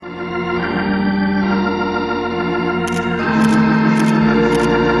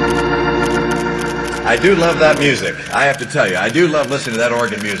I do love that music. I have to tell you, I do love listening to that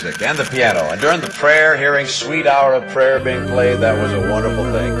organ music and the piano. And during the prayer, hearing Sweet Hour of Prayer being played, that was a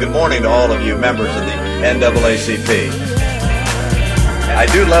wonderful thing. Good morning to all of you members of the NAACP. I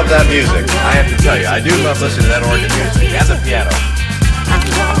do love that music. I have to tell you, I do love listening to that organ music and the piano.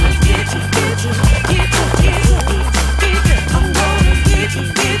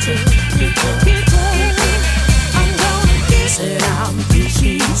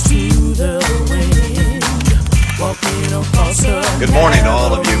 Good morning to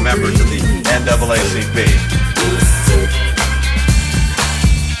all of you members of the NAACP.